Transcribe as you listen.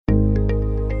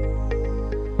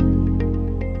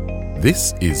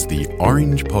This is the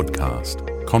Orange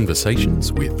Podcast,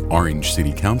 conversations with Orange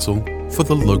City Council for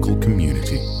the local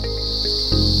community.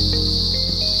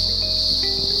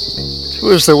 It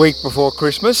was the week before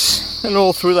Christmas, and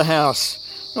all through the house,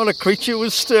 not a creature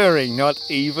was stirring, not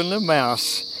even a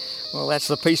mouse. Well, that's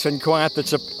the peace and quiet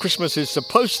that Christmas is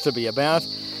supposed to be about,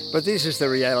 but this is the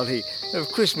reality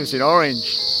of Christmas in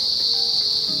Orange.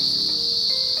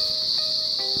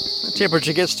 The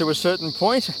temperature gets to a certain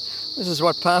point. This is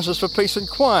what passes for peace and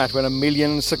quiet when 1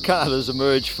 million cicadas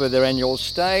emerge for their annual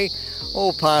stay,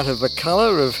 all part of the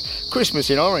colour of Christmas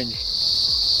in Orange.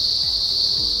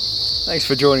 Thanks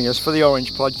for joining us for the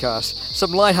Orange Podcast.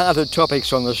 Some light-hearted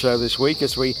topics on the show this week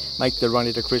as we make the run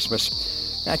into Christmas.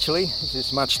 Actually, this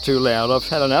is much too loud. I've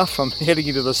had enough. I'm heading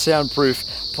into the soundproof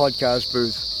podcast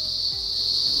booth.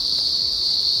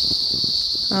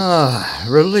 Ah,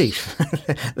 relief.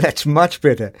 That's much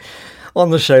better. On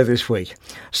the show this week,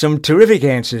 some terrific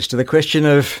answers to the question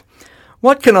of,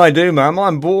 what can I do, Mum?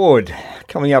 I'm bored.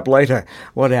 Coming up later,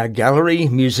 what our gallery,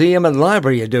 museum and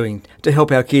library are doing to help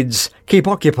our kids keep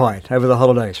occupied over the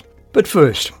holidays. But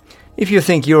first, if you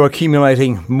think you're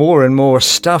accumulating more and more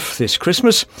stuff this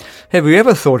Christmas, have you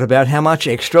ever thought about how much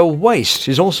extra waste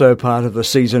is also part of the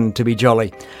season to be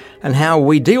jolly, and how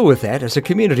we deal with that as a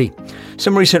community?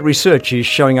 Some recent research is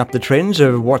showing up the trends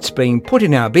of what's being put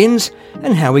in our bins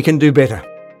and how we can do better.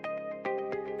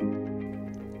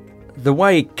 The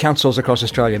way councils across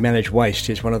Australia manage waste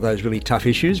is one of those really tough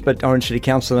issues, but Orange City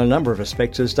Council in a number of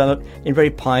respects has done it in very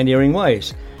pioneering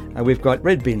ways. We've got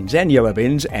red bins and yellow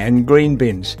bins and green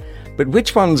bins. But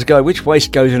which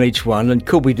waste goes in each one, and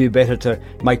could we do better to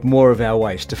make more of our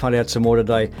waste? To find out some more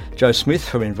today, Joe Smith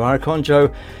from Envirocon.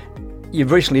 Joe,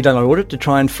 you've recently done an audit to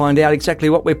try and find out exactly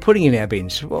what we're putting in our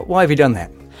bins. Why have you done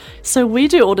that? So we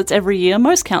do audits every year.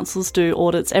 Most councils do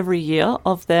audits every year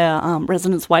of their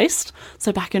residents' waste.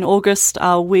 So back in August,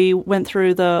 we went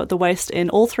through the waste in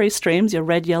all three streams, your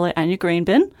red, yellow and your green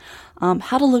bin.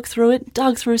 Had a look through it,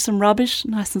 dug through some rubbish,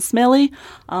 nice and smelly,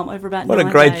 over about 9 days. What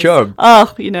a great job.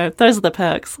 Oh, those are the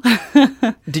perks.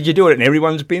 Did you do it in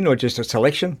everyone's bin or just a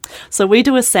selection? So we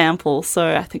do a sample.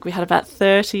 So I think we had about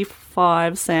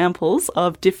 35 samples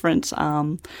of different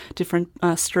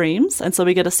streams. And so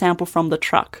we get a sample from the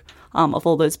truck of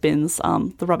all those bins,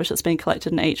 the rubbish that's being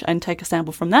collected in each, and take a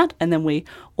sample from that, and then we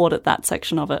audit that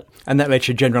section of it. And that lets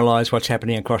you generalise what's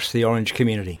happening across the Orange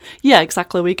community? Yeah,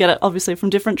 exactly. We get it obviously from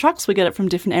different trucks, we get it from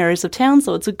different areas of town,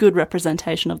 so it's a good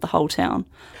representation of the whole town.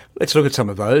 Let's look at some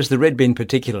of those, the red bin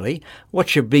particularly.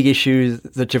 What's your big issue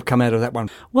that you've come out of that one?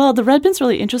 Well, the red bin's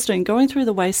really interesting. Going through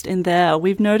the waste in there,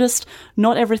 we've noticed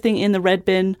not everything in the red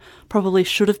bin probably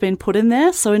should have been put in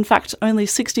there. So in fact, only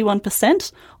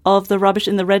 61% of the rubbish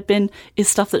in the red bin is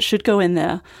stuff that should go in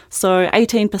there. So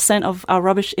 18% of our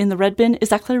rubbish in the red bin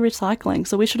is actually recycling.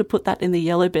 So we should have put that in the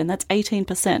yellow bin. That's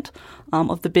 18%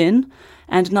 of the bin.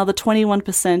 And another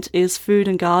 21% is food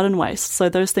and garden waste. So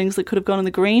those things that could have gone in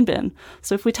the green bin.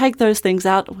 So if we take those things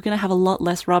out, we're going to have a lot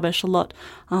less rubbish, a lot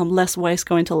less waste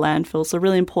going to landfill. So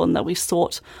really important that we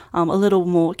sort a little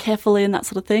more carefully and that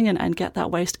sort of thing, and get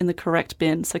that waste in the correct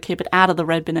bin. So keep it out of the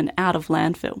red bin and out of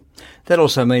landfill. That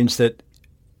also means that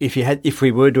if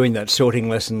we were doing that sorting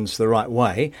lessons the right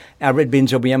way, our red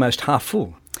bins will be almost half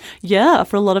full. Yeah,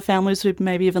 for a lot of families,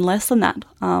 maybe even less than that.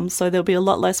 So there'll be a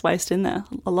lot less waste in there,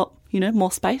 a lot,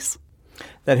 more space.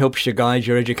 That helps you guide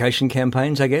your education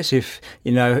campaigns, I guess. If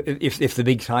the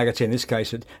big target's in this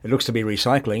case, it looks to be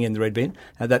recycling in the red bin,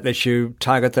 that lets you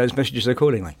target those messages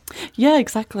accordingly. Yeah,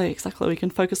 exactly. We can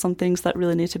focus on things that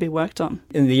really need to be worked on.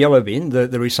 In the yellow bin, the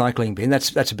recycling bin,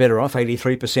 that's better off.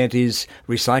 83% is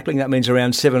recycling. That means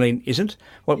around 17 isn't.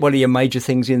 What are your major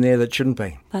things in there that shouldn't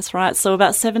be? That's right. So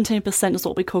about 17% is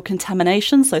what we call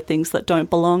contamination, so things that don't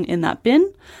belong in that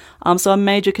bin. So our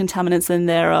major contaminants in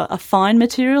there are fine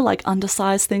material, like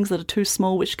undersized things that are too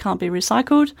small, which can't be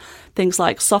recycled. Things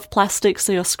like soft plastics,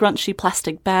 so your scrunchy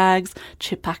plastic bags,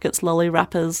 chip packets, lolly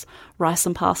wrappers, rice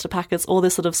and pasta packets, all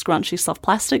this sort of scrunchy soft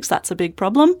plastics, that's a big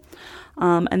problem.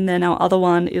 And then our other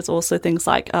one is also things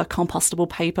like compostable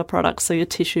paper products, so your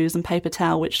tissues and paper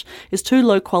towel, which is too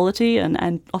low quality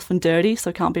and often dirty,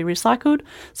 so can't be recycled.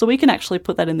 So we can actually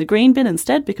put that in the green bin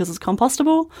instead because it's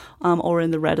compostable, or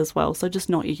in the red as well, so just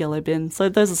not your yellow bin. So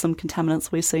those are some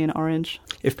contaminants we see in orange.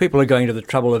 If people are going to the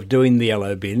trouble of doing the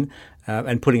yellow bin,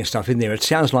 and putting stuff in there. It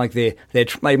sounds like they're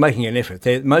making an effort.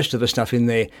 Most of the stuff in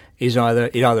there is either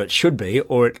it should be,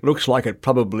 or it looks like it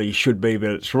probably should be,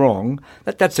 but it's wrong.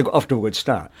 That's often a good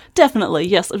start. Definitely,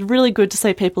 yes. It's really good to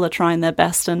see people are trying their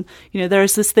best. And, there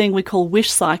is this thing we call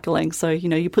wish cycling. So,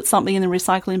 you put something in the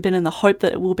recycling bin in the hope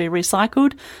that it will be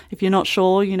recycled. If you're not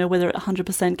sure, whether it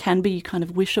 100% can be, you kind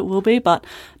of wish it will be, but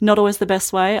not always the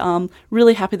best way.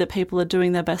 Really happy that people are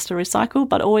doing their best to recycle,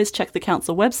 but always check the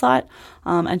council website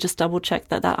and just double check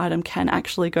that item can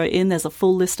actually go in. There's a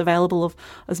full list available of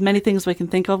as many things we can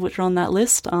think of which are on that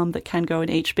list that can go in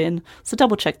each bin. So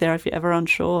double check there if you're ever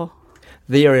unsure.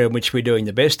 The area in which we're doing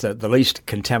the best, the least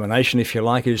contamination, if you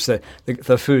like, is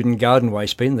the food and garden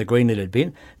waste bin, the green lidded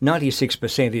bin.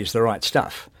 96% is the right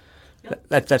stuff.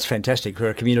 Yep. That's fantastic for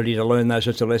a community to learn those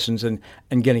sorts of lessons and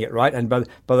getting it right. And by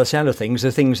the sound of things,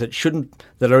 the things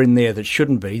that are in there that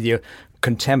shouldn't be, the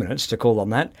contaminants, to call them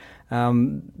that,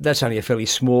 that's only a fairly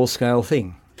small scale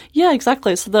thing. Yeah,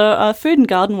 exactly. So the food and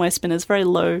garden waste bin is very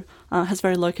low, has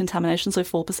very low contamination, so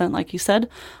 4%, like you said.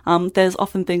 There's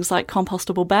often things like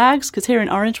compostable bags, because here in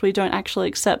Orange we don't actually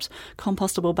accept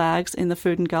compostable bags in the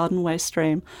food and garden waste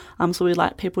stream. So we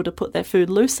like people to put their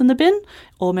food loose in the bin,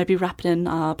 or maybe wrap it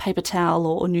in paper towel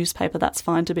or newspaper. That's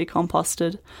fine to be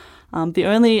composted. The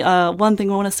only one thing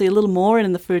we want to see a little more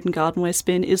in the food and garden waste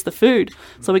bin is the food.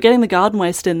 So we're getting the garden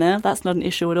waste in there, that's not an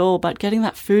issue at all, but getting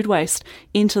that food waste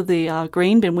into the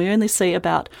green bin, we only see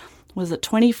about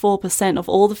 24% of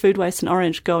all the food waste in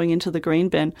Orange going into the green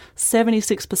bin,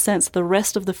 76%, so the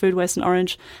rest of the food waste in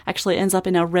Orange actually ends up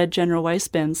in our red general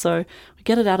waste bin. So we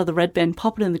get it out of the red bin,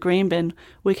 pop it in the green bin,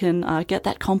 we can get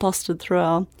that composted through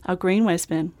our green waste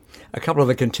bin. A couple of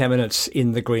the contaminants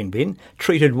in the green bin,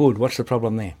 treated wood, what's the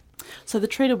problem there? So the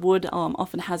treated wood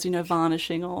often has,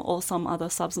 varnishing or some other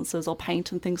substances or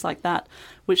paint and things like that,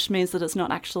 which means that it's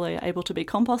not actually able to be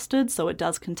composted, so it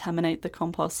does contaminate the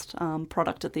compost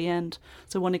product at the end.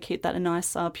 So we want to keep that a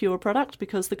nice pure product,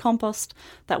 because the compost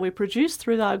that we produce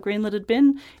through our green lidded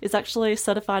bin is actually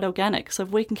certified organic. So if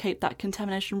we can keep that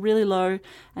contamination really low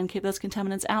and keep those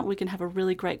contaminants out, we can have a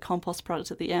really great compost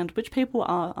product at the end, which people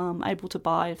are able to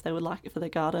buy if they would like it for their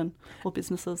garden or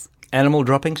businesses. Animal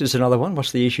droppings is another one.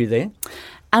 What's the issue there?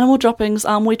 Animal droppings,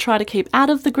 we try to keep out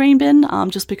of the green bin,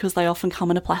 just because they often come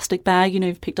in a plastic bag.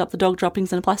 You've picked up the dog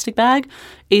droppings in a plastic bag.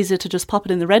 Easier to just pop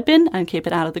it in the red bin and keep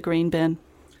it out of the green bin.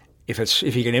 If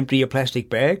you can empty a plastic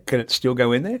bag, can it still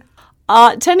go in there?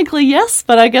 Technically, yes,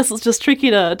 but I guess it's just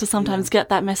tricky to sometimes get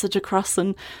that message across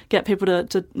and get people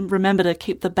to remember to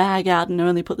keep the bag out and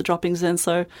only put the droppings in.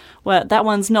 So that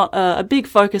one's not a big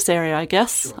focus area, I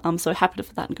guess. Sure. I'm so happy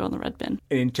for that and go in the red bin.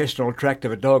 An intestinal tract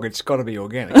of a dog, it's got to be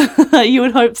organic. You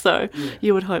would hope so. Yeah.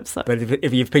 You would hope so. But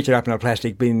if you've picked it up in a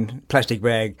plastic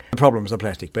bag, the problem's the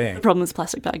plastic bag. The problem is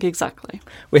plastic bag, exactly.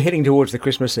 We're heading towards the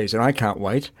Christmas season. I can't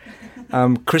wait.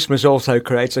 Christmas also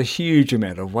creates a huge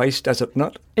amount of waste, does it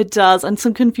not? It does, and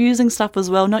some confusing stuff as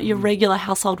well, not your regular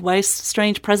household waste,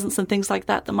 strange presents and things like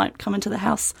that might come into the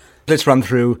house. Let's run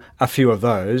through a few of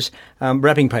those.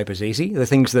 Wrapping paper's easy, the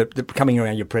things that are coming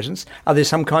around your presents. Are there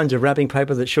some kinds of wrapping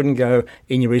paper that shouldn't go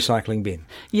in your recycling bin?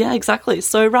 Yeah, exactly.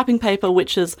 So wrapping paper,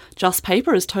 which is just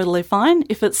paper, is totally fine.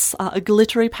 If it's a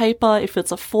glittery paper, if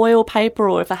it's a foil paper,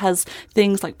 or if it has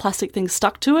things like plastic things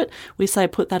stuck to it, we say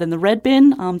put that in the red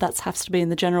bin. That has to be in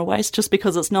the general waste, just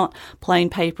because it's not plain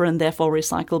paper and therefore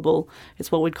recyclable.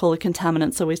 It's what we'd call a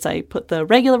contaminant. So we say put the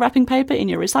regular wrapping paper in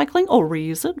your recycling, or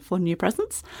reuse it for new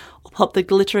presents. Or pop the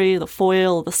glittery, the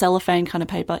foil, the cellophane kind of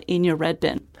paper in your red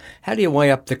bin. How do you weigh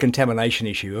up the contamination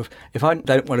issue? If I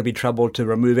don't want to be troubled to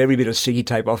remove every bit of sticky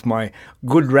tape off my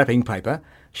good wrapping paper,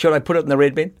 should I put it in the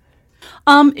red bin?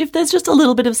 If there's just a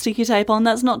little bit of sticky tape on,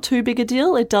 that's not too big a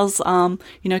deal. It does,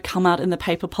 come out in the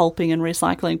paper pulping and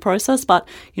recycling process. But,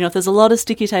 if there's a lot of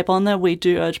sticky tape on there, we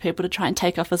do urge people to try and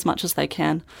take off as much as they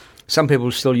can. Some people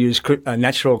still use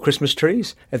natural Christmas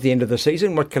trees at the end of the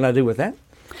season. What can I do with that?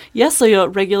 Yes, so your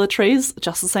regular trees,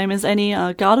 just the same as any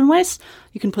garden waste,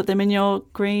 you can put them in your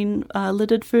green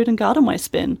lidded food and garden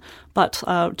waste bin. But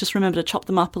just remember to chop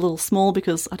them up a little small,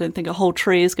 because I don't think a whole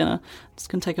tree it's going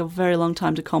to take a very long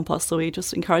time to compost. So we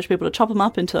just encourage people to chop them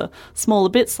up into smaller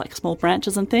bits, like small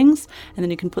branches and things, and then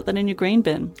you can put that in your green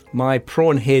bin. My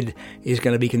prawn head is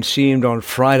going to be consumed on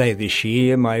Friday this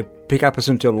year. My pickup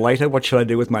isn't until later. What should I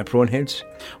do with my prawn heads?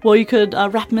 Well, you could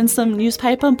wrap them in some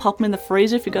newspaper and pop them in the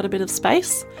freezer if you've got a bit of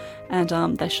space,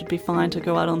 and they should be fine to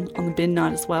go out on the bin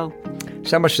night as well.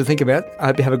 So much to think about. I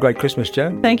hope you have a great Christmas,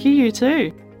 Jo. Thank you, you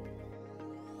too.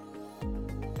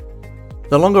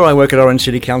 The longer I work at Orange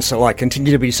City Council, I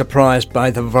continue to be surprised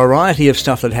by the variety of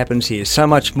stuff that happens here. So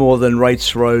much more than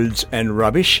rates, roads and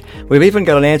rubbish. We've even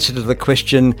got an answer to the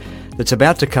question, that's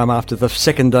about to come after the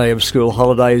second day of school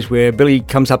holidays, where Billy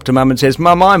comes up to Mum and says,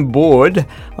 "Mum, I'm bored."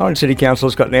 Orange City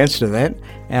Council's got an answer to that.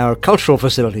 Our cultural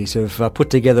facilities have put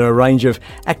together a range of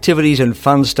activities and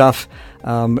fun stuff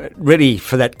ready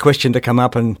for that question to come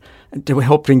up and to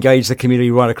help engage the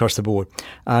community right across the board.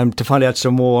 To find out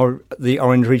some more, the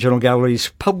Orange Regional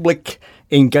Gallery's public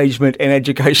engagement and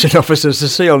education officer,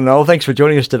 Cecile Noel, thanks for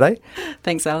joining us today.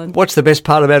 Thanks, Alan. What's the best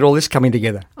part about all this coming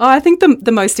together? Oh, I think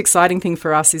the most exciting thing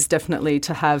for us is definitely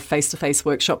to have face-to-face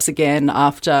workshops again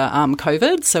after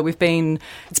COVID. So it's been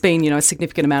a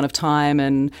significant amount of time,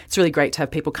 and it's really great to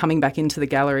have people coming back into the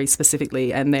gallery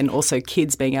specifically, and then also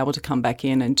kids being able to come back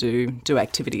in and do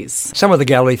activities. Some of the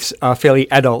galleries are fairly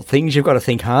adult things. You've got to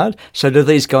think hard. So do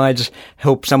these guides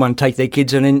help someone take their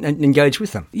kids and engage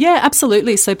with them? Yeah,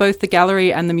 absolutely. So both the gallery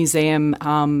and the museum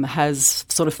has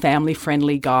sort of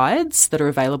family-friendly guides that are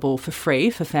available for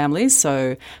free for families.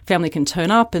 So family can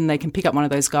turn up and they can pick up one of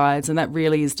those guides, and that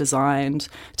really is designed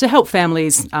to help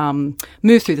families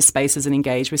move through the spaces and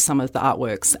engage with some of the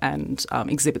artworks and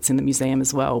exhibits in the museum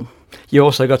as well. You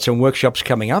also got some workshops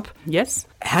coming up. Yes.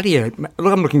 How do you... Look,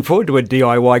 I'm looking forward to a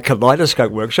DIY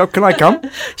kaleidoscope workshop. Can I come?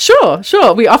 Sure.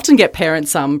 We often get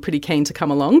parents pretty keen to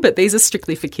come along, but these are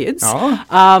strictly for kids.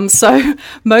 Oh. So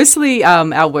mostly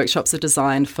our workshops are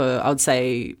designed for, I would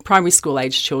say, primary school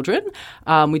age children.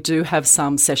 We do have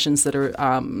some sessions that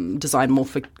are designed more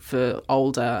for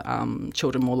older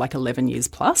children, more like 11 years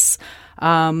plus.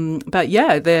 But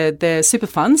yeah, they're super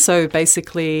fun. So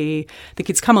basically, the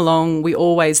kids come along. We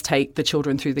always take the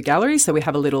children through the gallery. So we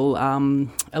have a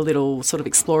little sort of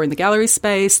explore in the gallery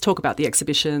space, talk about the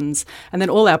exhibitions, and then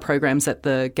all our programs at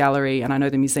the gallery, and I know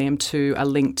the museum too, are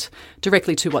linked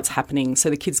directly to what's happening.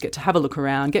 So the kids get to have a look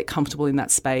around, get comfortable in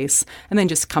that space, and then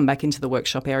just come back into the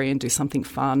workshop area and do something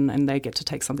fun, and they get to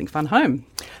take something fun home.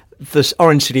 The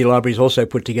Orange City Library's also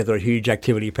put together a huge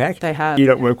activity pack. They have. You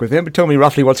don't work with them, but tell me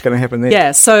roughly what's going to happen there.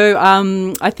 Yeah, so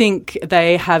I think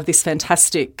they have this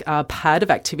fantastic pad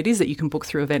of activities that you can book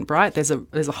through Eventbrite.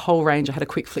 There's a whole range. I had a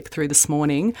quick flick through this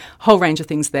morning, whole range of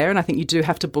things there, and I think you do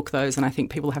have to book those, and I think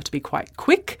people have to be quite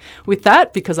quick with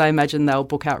that because I imagine they'll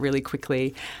book out really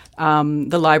quickly.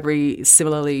 The library,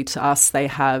 similarly to us, they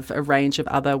have a range of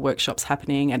other workshops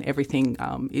happening, and everything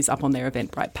is up on their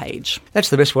Eventbrite page. That's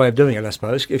the best way of doing it, I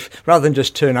suppose. If rather than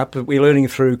just turn up, we're learning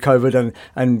through COVID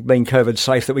and being COVID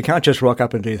safe that we can't just rock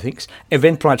up and do things.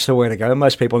 Eventbrite's the way to go.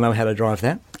 Most people know how to drive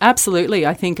that. Absolutely.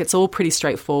 I think it's all pretty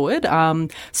straightforward.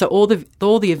 So all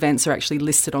the events are actually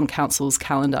listed on Council's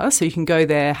calendar. So you can go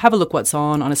there, have a look what's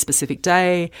on a specific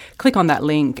day, click on that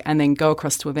link, and then go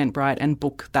across to Eventbrite and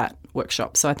book that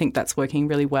workshop. So I think that's working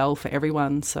really well for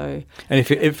everyone. So, and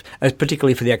if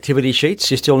particularly for the activity sheets,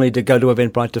 you still need to go to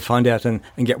Eventbrite to find out and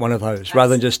get one of those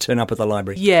rather than just turn up at the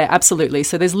library. Yeah, absolutely.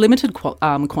 So there's limited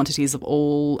quantities of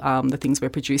all the things we're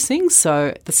producing.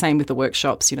 So the same with the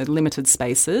workshops, limited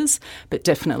spaces, but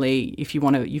definitely if you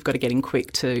want to, you've got to get in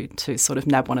quick to sort of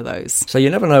nab one of those. So you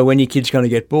never know when your kid's going to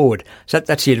get bored. So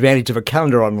that's the advantage of a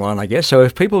calendar online, I guess. So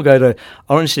if people go to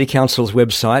Orange City Council's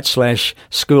website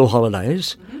 /school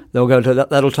holidays, they'll go to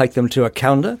that'll take them to a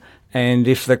calendar, and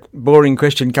if the boring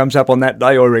question comes up on that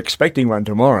day or we're expecting one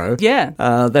tomorrow,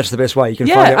 that's the best way. You can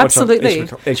find out what's on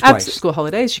each place. School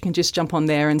holidays, you can just jump on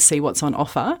there and see what's on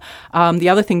offer. The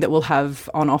other thing that we'll have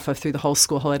on offer through the whole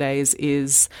school holidays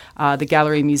is the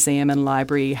gallery, museum and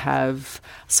library have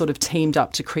sort of teamed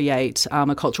up to create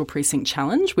a cultural precinct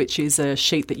challenge, which is a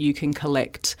sheet that you can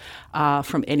collect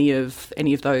from any of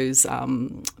those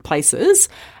places.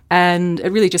 And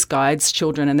it really just guides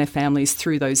children and their families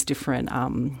through those different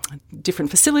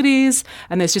facilities.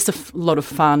 And there's just a lot of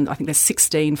fun. I think there's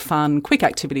 16 fun, quick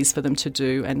activities for them to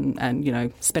do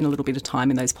and spend a little bit of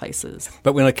time in those places.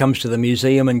 But when it comes to the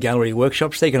museum and gallery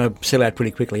workshops, they're going to sell out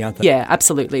pretty quickly, aren't they? Yeah,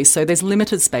 absolutely. So there's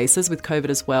limited spaces with COVID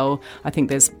as well. I think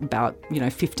there's about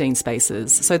 15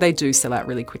 spaces. So they do sell out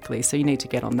really quickly. So you need to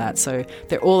get on that. So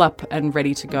they're all up and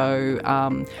ready to go.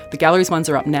 The galleries ones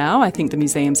are up now. I think the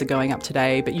museums are going up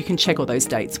today, but you can check all those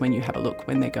dates when you have a look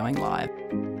when they're going live.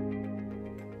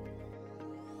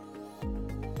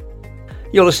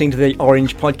 You're listening to the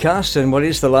Orange Podcast, and what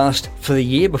is the last for the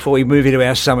year before we move into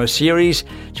our summer series.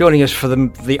 Joining us for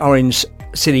the Orange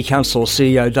City Council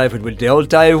CEO, David Waddell.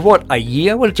 Dave, what a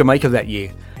year. What did you make of that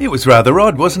year? It was rather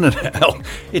odd, wasn't it, Al?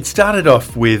 It started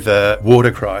off with a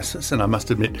water crisis, and I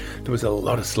must admit there was a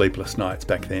lot of sleepless nights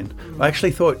back then. I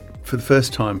actually thought for the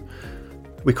first time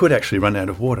we could actually run out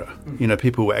of water.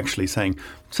 People were actually saying,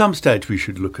 some stage we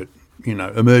should look at,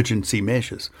 emergency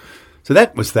measures. So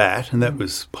that was that, and that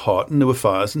was hot, and there were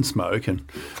fires and smoke, and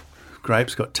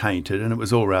grapes got tainted, and it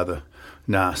was all rather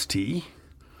nasty.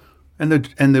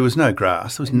 And there was no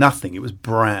grass. There was nothing. It was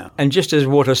brown. And just as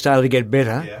water started to get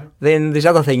better, then this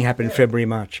other thing happened February,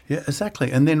 March. Yeah,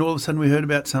 exactly. And then all of a sudden we heard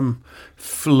about some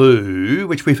flu,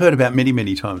 which we've heard about many,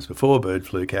 many times before, bird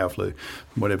flu, cow flu,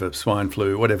 whatever, swine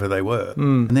flu, whatever they were.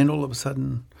 And then all of a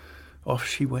sudden off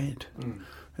she went.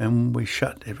 And we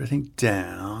shut everything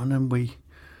down and we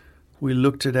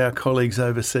looked at our colleagues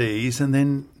overseas and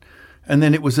then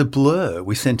it was a blur.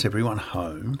 We sent everyone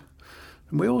home.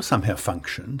 And we all somehow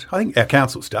functioned. I think our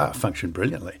council staff functioned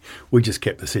brilliantly. We just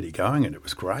kept the city going and it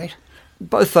was great.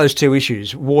 Both those two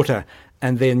issues, water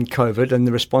and then COVID and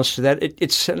the response to that,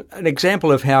 it's an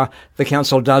example of how the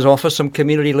council does offer some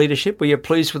community leadership. Were you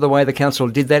pleased with the way the council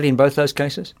did that in both those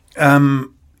cases?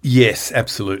 Yes,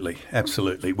 absolutely.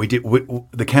 We did.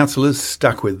 The councillors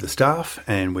stuck with the staff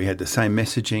and we had the same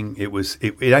messaging.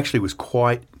 It actually was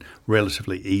quite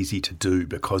relatively easy to do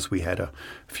because we had a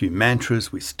few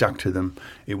mantras. We stuck to them.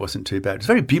 It wasn't too bad. It's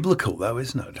very biblical though,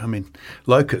 isn't it? I mean,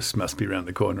 locusts must be around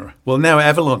the corner. Well, now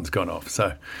Avalon's gone off,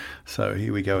 so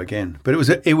here we go again. But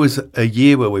it was a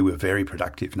year where we were very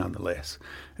productive nonetheless,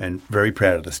 and very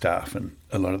proud of the staff and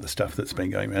a lot of the stuff that's been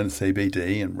going around the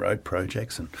CBD and road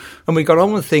projects. And we got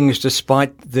on with things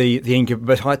despite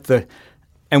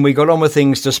and we got on with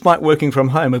things despite working from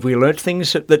home. Have we learnt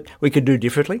things that we could do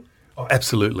differently? Oh,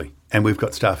 absolutely. And we've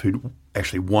got staff who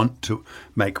actually want to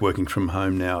make working from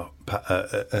home now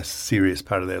a serious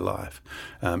part of their life,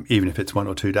 even if it's 1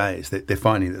 or 2 days. They're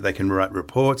finding that they can write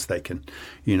reports, they can,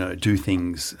 do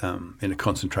things in a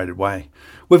concentrated way.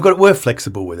 We're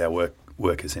flexible with our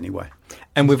workers anyway.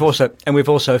 And we've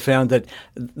also found that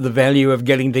the value of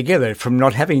getting together from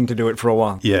not having to do it for a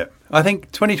while. Yeah, I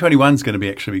think 2021 is going to be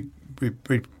actually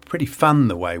pretty fun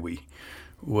the way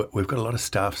we've got a lot of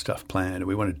staff stuff planned and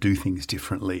we want to do things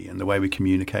differently and the way we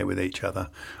communicate with each other.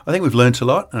 I think we've learnt a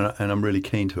lot and I'm really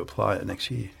keen to apply it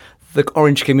next year. The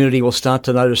Orange community will start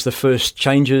to notice the first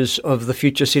changes of the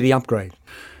future city upgrade.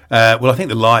 Well, I think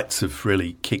the lights have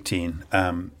really kicked in.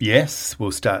 Yes,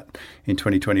 we'll start in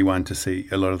 2021 to see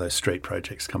a lot of those street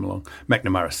projects come along.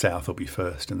 McNamara South will be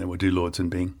first and then we'll do Lords and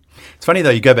Bing. It's funny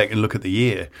though, you go back and look at the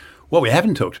year, what we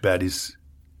haven't talked about is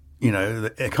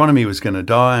the economy was going to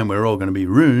die and we're all going to be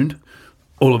ruined.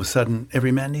 All of a sudden,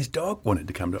 every man and his dog wanted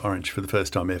to come to Orange for the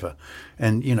first time ever.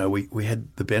 And, we had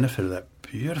the benefit of that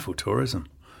beautiful tourism.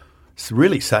 It's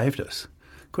really saved us.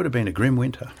 Could have been a grim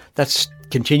winter. That's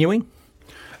continuing?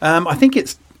 I think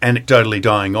it's anecdotally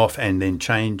dying off and then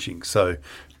changing. So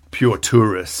pure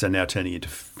tourists are now turning into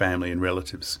family and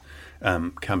relatives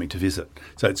coming to visit.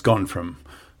 So it's gone from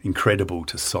incredible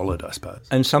to solid, I suppose.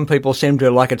 And some people seem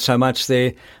to like it so much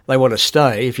they want to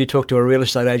stay. If you talk to a real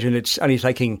estate agent, it's only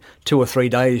taking 2 or 3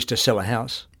 days to sell a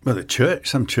house. Well,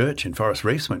 some church in Forest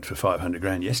Reefs went for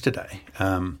 $500,000 yesterday.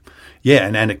 And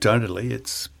anecdotally,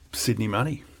 it's Sydney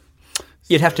money.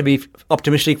 You'd have to be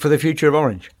optimistic for the future of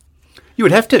Orange. You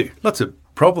would have to. Lots of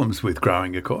problems with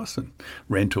growing, of course, and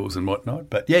rentals and whatnot.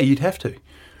 But yeah, you'd have to.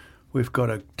 We've got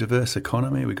a diverse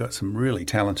economy. We've got some really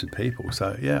talented people.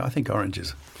 So, yeah, I think Orange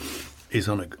is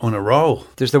on a roll.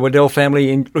 Does the Waddell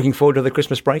family looking forward to the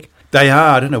Christmas break? They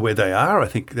are. I don't know where they are. I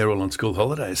think they're all on school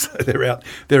holidays. They're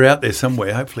out there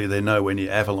somewhere. Hopefully they're nowhere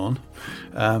near Avalon.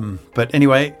 But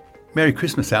anyway, Merry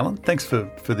Christmas, Alan. Thanks for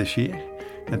this year.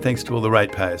 And thanks to all the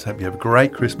ratepayers. Hope you have a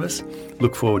great Christmas.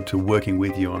 Look forward to working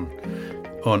with you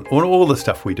on all the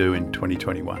stuff we do in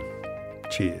 2021.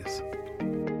 Cheers.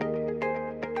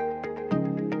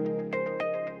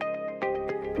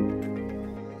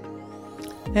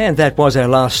 And that was our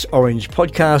last Orange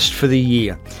podcast for the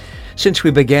year. Since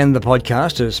we began the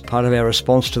podcast as part of our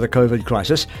response to the COVID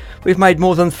crisis, we've made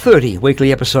more than 30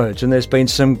 weekly episodes and there's been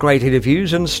some great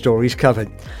interviews and stories covered.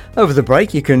 Over the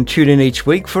break, you can tune in each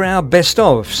week for our Best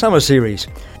of Summer series.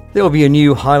 There will be a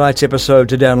new highlights episode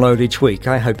to download each week.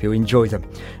 I hope you enjoy them.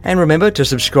 And remember to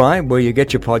subscribe where you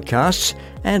get your podcasts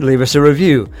and leave us a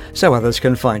review so others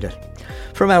can find it.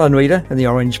 From Alan Reader and the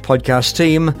Orange podcast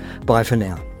team, bye for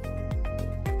now.